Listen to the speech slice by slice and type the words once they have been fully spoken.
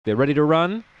They're ready to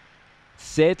run.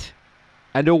 Set.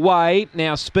 And away.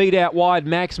 Now speed out wide.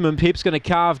 Maximum Pip's going to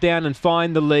carve down and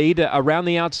find the lead. Around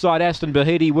the outside, Aston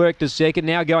Bahiti worked a second.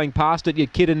 Now going past it, you're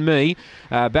kidding me.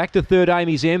 Back to third,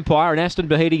 Amy's Empire. And Aston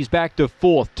Bahiti's back to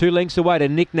fourth. 2 lengths away to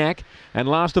Knick Knack. And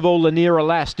last of all, Lanier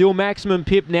Alas. Still Maximum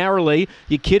Pip narrowly.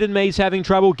 You're kidding me's having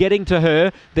trouble getting to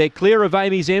her. They're clear of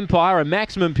Amy's Empire. And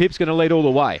Maximum Pip's going to lead all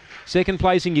the way. Second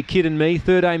placing, you're kidding me.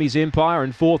 Third, Amy's Empire.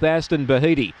 And fourth, Aston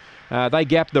Bahiti. They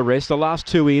gapped the rest. The last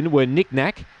 2 in were Knick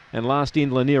Knack. And last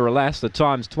in, Lanier Alas. The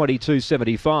time's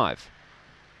 22.75.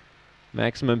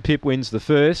 Maximum Pip wins the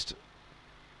first.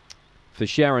 For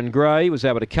Sharon Gray, was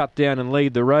able to cut down and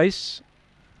lead the race.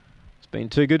 It's been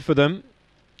too good for them.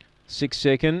 6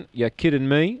 second, you're kidding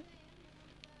me.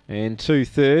 And 2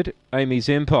 third, Amy's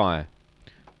Empire.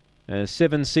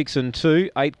 7, 6 and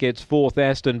 2. 8 gets fourth,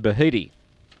 Aston Bahiti.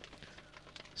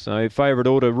 So favourite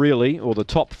order really, or the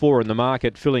top 4 in the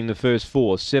market filling the first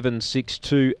 4. 7, 6,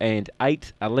 2 and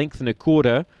 8. A length and a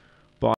quarter